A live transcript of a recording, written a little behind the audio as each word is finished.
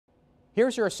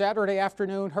Here's your Saturday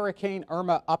afternoon Hurricane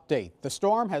Irma update. The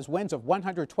storm has winds of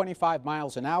 125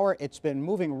 miles an hour. It's been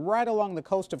moving right along the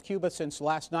coast of Cuba since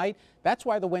last night. That's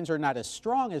why the winds are not as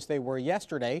strong as they were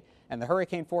yesterday. And the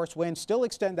hurricane force winds still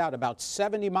extend out about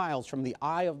 70 miles from the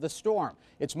eye of the storm.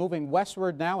 It's moving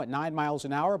westward now at 9 miles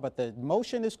an hour, but the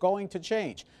motion is going to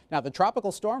change. Now, the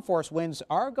tropical storm force winds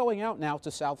are going out now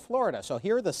to South Florida. So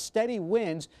here are the steady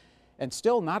winds. And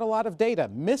still not a lot of data.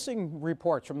 Missing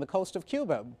reports from the coast of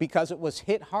Cuba because it was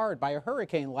hit hard by a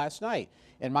hurricane last night.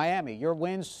 In Miami, your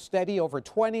winds steady over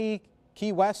 20,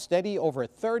 Key West steady over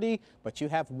 30, but you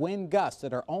have wind gusts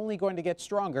that are only going to get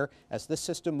stronger as this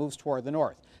system moves toward the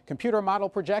north. Computer model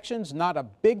projections, not a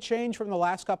big change from the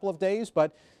last couple of days,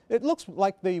 but it looks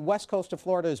like the west coast of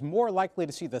Florida is more likely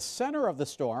to see the center of the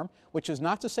storm, which is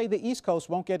not to say the east coast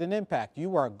won't get an impact.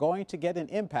 You are going to get an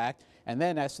impact, and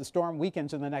then as the storm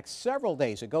weakens in the next several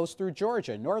days, it goes through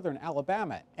Georgia, northern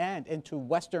Alabama, and into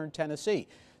western Tennessee.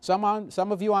 Some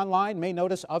of you online may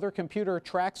notice other computer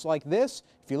tracks like this.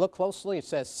 If you look closely, it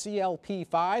says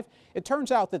CLP5. It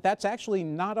turns out that that's actually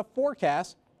not a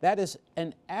forecast. That is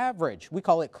an average. We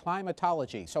call it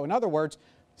climatology. So in other words,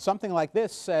 something like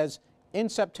this says, in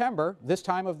September, this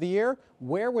time of the year,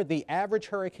 where would the average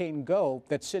hurricane go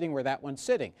that's sitting where that one's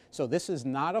sitting? So this is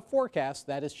not a forecast,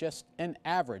 that is just an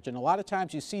average. And a lot of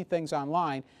times you see things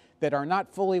online that are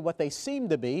not fully what they seem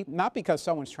to be, not because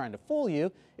someone's trying to fool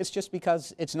you, it's just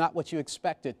because it's not what you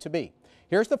expect it to be.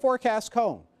 Here's the forecast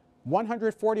cone.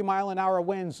 140-mile-an-hour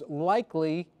winds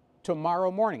likely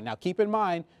tomorrow morning. Now keep in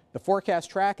mind, the forecast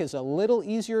track is a little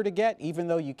easier to get, even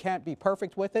though you can't be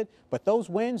perfect with it. But those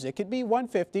winds, it could be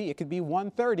 150, it could be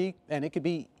 130, and it could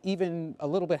be even a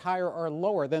little bit higher or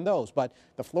lower than those. But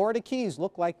the Florida Keys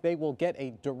look like they will get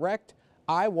a direct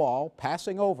eye wall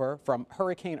passing over from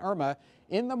Hurricane Irma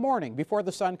in the morning before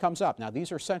the sun comes up. Now,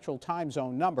 these are central time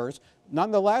zone numbers.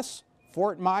 Nonetheless,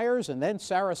 Fort Myers and then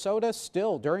Sarasota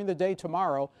still during the day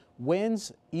tomorrow,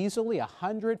 winds easily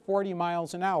 140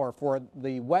 miles an hour for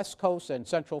the west coast and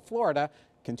central Florida,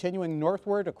 continuing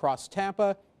northward across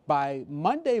Tampa. By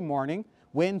Monday morning,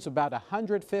 winds about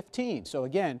 115. So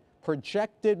again,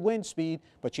 projected wind speed,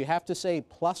 but you have to say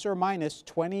plus or minus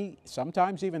 20,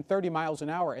 sometimes even 30 miles an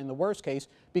hour in the worst case,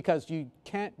 because you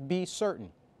can't be certain.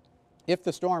 If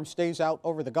the storm stays out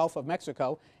over the Gulf of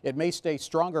Mexico, it may stay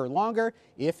stronger longer.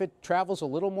 If it travels a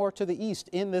little more to the east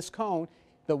in this cone,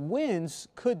 the winds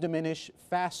could diminish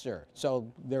faster.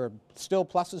 So there are still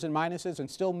pluses and minuses and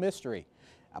still mystery.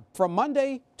 From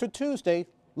Monday to Tuesday,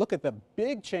 look at the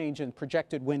big change in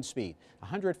projected wind speed.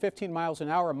 115 miles an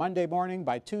hour Monday morning.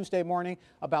 By Tuesday morning,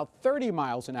 about 30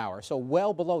 miles an hour. So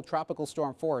well below tropical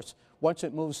storm force once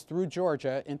it moves through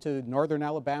Georgia into northern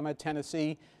Alabama,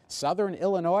 Tennessee, southern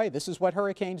Illinois. This is what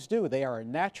hurricanes do. They are a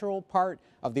natural part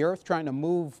of the earth trying to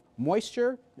move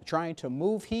moisture, trying to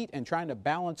move heat, and trying to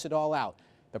balance it all out.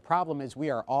 The problem is we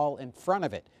are all in front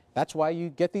of it. That's why you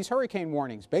get these hurricane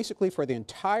warnings. Basically for the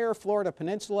entire Florida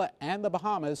Peninsula and the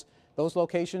Bahamas, those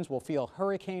locations will feel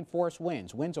hurricane force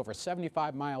winds, winds over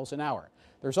 75 miles an hour.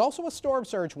 There's also a storm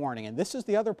surge warning, and this is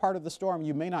the other part of the storm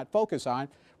you may not focus on.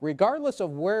 Regardless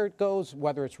of where it goes,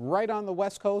 whether it's right on the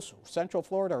west coast, central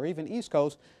Florida, or even east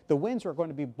coast, the winds are going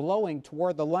to be blowing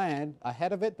toward the land.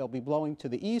 Ahead of it, they'll be blowing to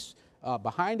the east.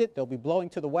 Behind it, they'll be blowing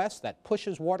to the west. That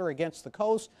pushes water against the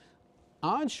coast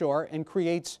onshore and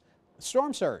creates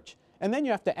storm surge. And then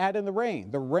you have to add in the rain.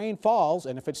 The rain falls,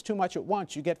 and if it's too much at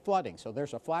once, you get flooding. So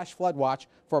there's a flash flood watch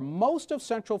for most of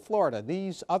central Florida.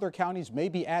 These other counties may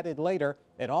be added later.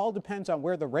 It all depends on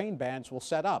where the rain bands will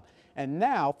set up. And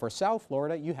now for South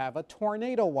Florida, you have a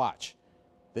tornado watch.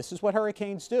 This is what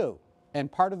hurricanes do. And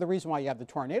part of the reason why you have the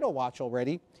tornado watch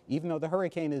already, even though the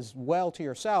hurricane is well to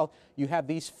your south, you have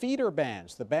these feeder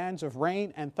bands, the bands of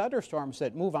rain and thunderstorms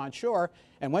that move onshore.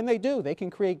 And when they do, they can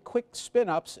create quick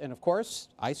spin-ups and, of course,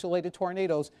 isolated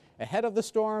tornadoes ahead of the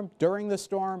storm, during the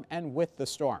storm, and with the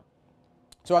storm.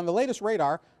 So on the latest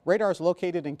radar is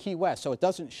located in Key West, so it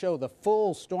doesn't show the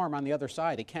full storm on the other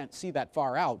side. It can't see that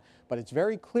far out, but it's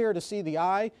very clear to see the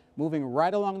eye moving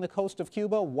right along the coast of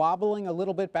Cuba, wobbling a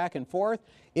little bit back and forth.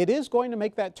 It is going to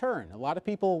make that turn. A lot of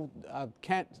people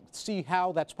can't see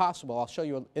how that's possible. I'll show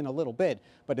you in a little bit.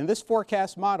 But in this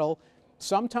forecast model,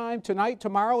 sometime tonight,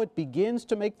 tomorrow, it begins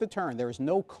to make the turn. There is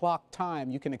no clock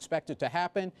time you can expect it to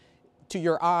happen. To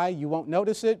your eye, you won't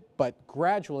notice it, but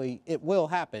gradually it will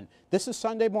happen. This is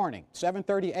Sunday morning,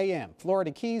 7:30 a.m.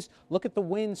 Florida Keys, look at the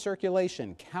wind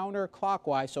circulation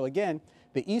counterclockwise. So again,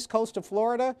 the east coast of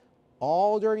Florida,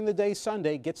 all during the day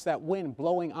Sunday, gets that wind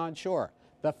blowing onshore.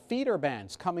 The feeder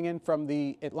bands coming in from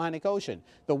the Atlantic Ocean.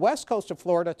 The west coast of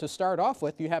Florida, to start off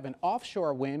with, you have an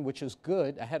offshore wind, which is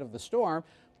good ahead of the storm.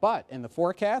 But in the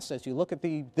forecast, as you look at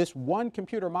this one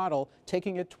computer model,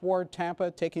 taking it toward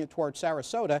Tampa, taking it toward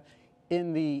Sarasota,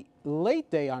 in the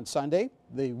late day on Sunday,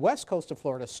 the west coast of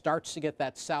Florida starts to get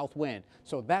that south wind.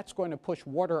 So that's going to push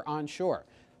water onshore.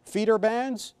 Feeder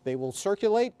bands, they will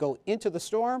circulate, go into the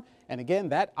storm. And again,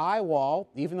 that eye wall,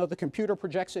 even though the computer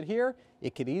projects it here,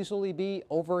 it could easily be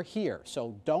over here.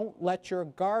 So don't let your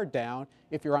guard down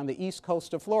if you're on the east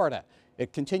coast of Florida.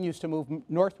 It continues to move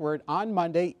northward on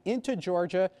Monday into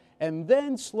Georgia and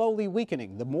then slowly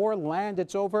weakening. The more land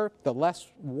it's over, the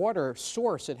less water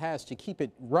source it has to keep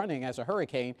it running as a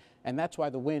hurricane, and that's why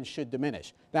the wind should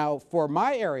diminish. Now, for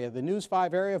my area, the News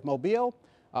 5 area of Mobile,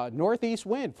 northeast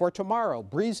wind for tomorrow,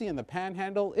 breezy in the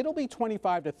Panhandle. It'll be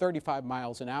 25 to 35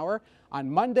 miles an hour.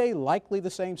 On Monday, likely the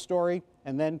same story,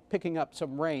 and then picking up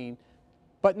some rain,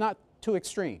 but not too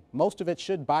extreme. Most of it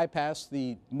should bypass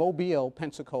the Mobile,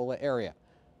 Pensacola area.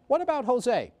 What about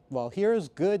Jose? Well, here's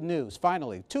good news.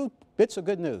 Finally, 2 bits of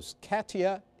good news.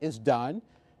 Katia is done.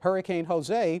 Hurricane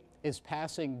Jose is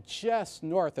passing just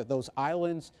north of those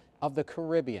islands of the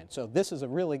Caribbean. So this is a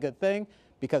really good thing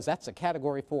because that's a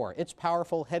Category 4. It's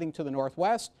powerful, heading to the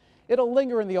northwest. It'll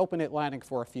linger in the open Atlantic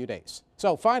for a few days.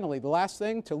 So finally, the last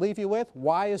thing to leave you with,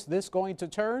 why is this going to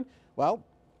turn? Well,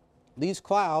 these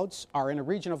clouds are in a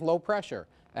region of low pressure.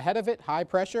 Ahead of it, high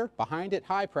pressure. Behind it,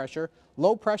 high pressure.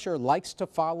 Low pressure likes to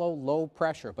follow low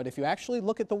pressure. But if you actually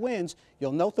look at the winds,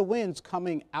 you'll note the winds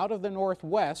coming out of the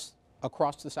northwest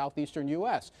across the southeastern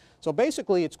U.S. So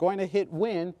basically, it's going to hit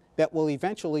wind that will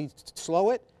eventually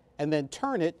slow it and then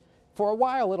turn it. For a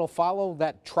while, it'll follow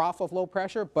that trough of low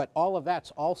pressure, but all of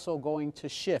that's also going to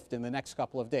shift in the next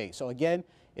couple of days. So again,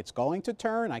 it's going to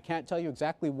turn. I can't tell you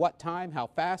exactly what time, how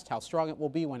fast, how strong it will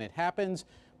be when it happens,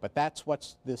 but that's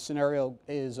what the scenario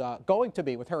is going to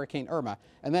be with Hurricane Irma.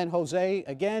 And then Jose,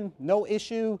 again, no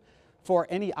issue for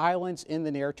any islands in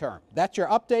the near term. That's your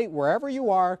update. Wherever you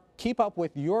are, keep up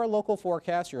with your local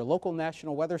forecast, your local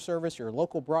National Weather Service, your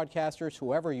local broadcasters,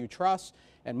 whoever you trust,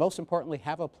 and most importantly,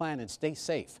 have a plan and stay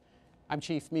safe. I'm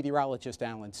Chief Meteorologist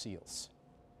Alan Seals.